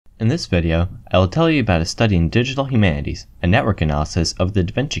In this video, I will tell you about a study in digital humanities, a network analysis of the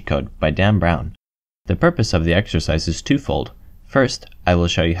Da Vinci Code by Dan Brown. The purpose of the exercise is twofold. First, I will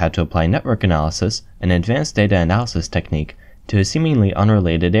show you how to apply network analysis, an advanced data analysis technique, to a seemingly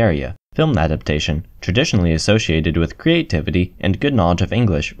unrelated area, film adaptation, traditionally associated with creativity and good knowledge of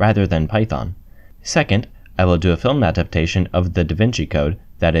English rather than Python. Second, I will do a film adaptation of the Da Vinci Code,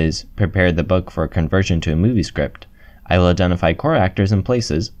 that is, prepare the book for conversion to a movie script. I will identify core actors and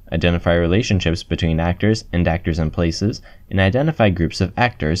places, identify relationships between actors and places, and identify groups of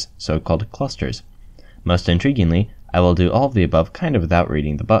actors, so-called clusters. Most intriguingly, I will do all of the above kind of without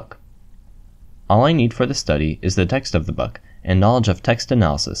reading the book. All I need for the study is the text of the book, and knowledge of text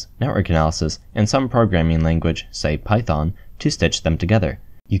analysis, network analysis, and some programming language, say Python, to stitch them together.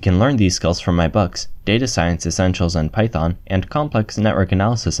 You can learn these skills from my books, Data Science Essentials in Python and Complex Network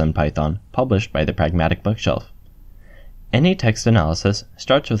Analysis in Python, published by the Pragmatic Bookshelf. Any text analysis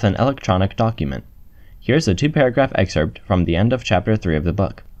starts with an electronic document. Here's a 2-paragraph excerpt from the end of Chapter 3 of the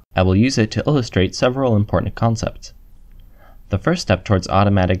book. I will use it to illustrate several important concepts. The first step towards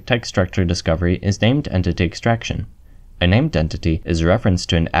automatic text structure discovery is named entity extraction. A named entity is a reference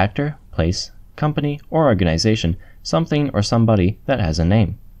to an actor, place, company, or organization, something or somebody that has a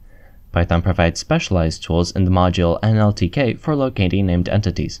name. Python provides specialized tools in the module NLTK for locating named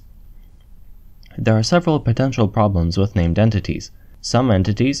entities. There are several potential problems with named entities. Some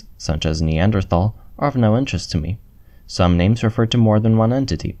entities, such as Neanderthal, are of no interest to me. Some names refer to more than one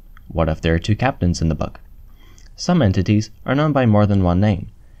entity. What if there are 2 captains in the book? Some entities are known by more than one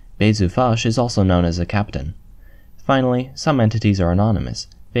name. Bezufash is also known as a captain. Finally, some entities are anonymous.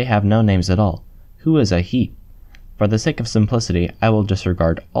 They have no names at all. Who is a he? For the sake of simplicity, I will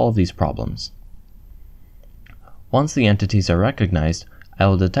disregard all of these problems. Once the entities are recognized, I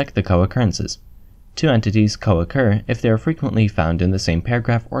will detect the co-occurrences. 2 entities co-occur if they are frequently found in the same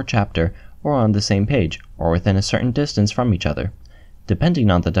paragraph or chapter, or on the same page, or within a certain distance from each other. Depending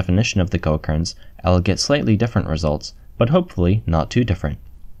on the definition of the co-occurrence, I will get slightly different results, but hopefully not too different.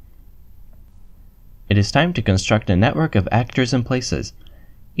 It is time to construct a network of actors and places.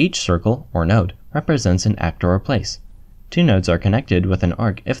 Each circle, or node, represents an actor or place. 2 nodes are connected with an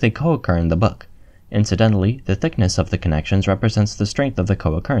arc if they co-occur in the book. Incidentally, the thickness of the connections represents the strength of the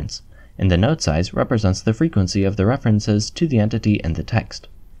co-occurrence, and the node size represents the frequency of the references to the entity in the text.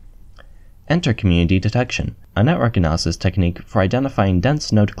 Enter community detection, a network analysis technique for identifying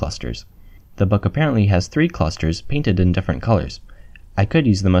dense node clusters. The book apparently has 3 clusters painted in different colors. I could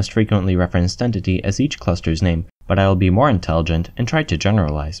use the most frequently referenced entity as each cluster's name, but I will be more intelligent and try to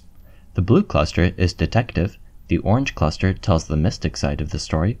generalize. The blue cluster is detective, the orange cluster tells the mystic side of the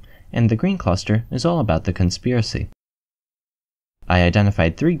story, and the green cluster is all about the conspiracy. I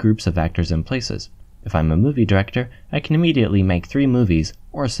identified 3 groups of actors and places. If I'm a movie director, I can immediately make 3 movies,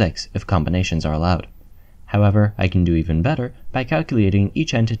 or 6 if combinations are allowed. However, I can do even better by calculating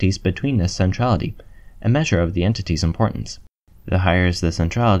each entity's betweenness centrality, a measure of the entity's importance. The higher is the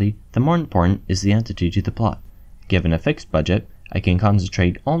centrality, the more important is the entity to the plot. Given a fixed budget, I can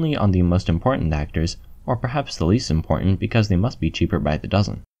concentrate only on the most important actors, or perhaps the least important because they must be cheaper by the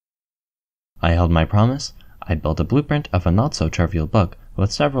dozen. I held my promise. I built a blueprint of a not-so-trivial book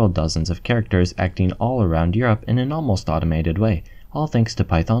with several dozens of characters acting all around Europe in an almost automated way, all thanks to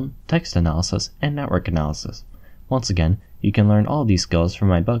Python, text analysis, and network analysis. Once again, you can learn all these skills from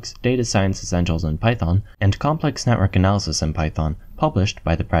my books Data Science Essentials in Python and Complex Network Analysis in Python, published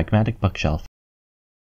by the Pragmatic Bookshelf.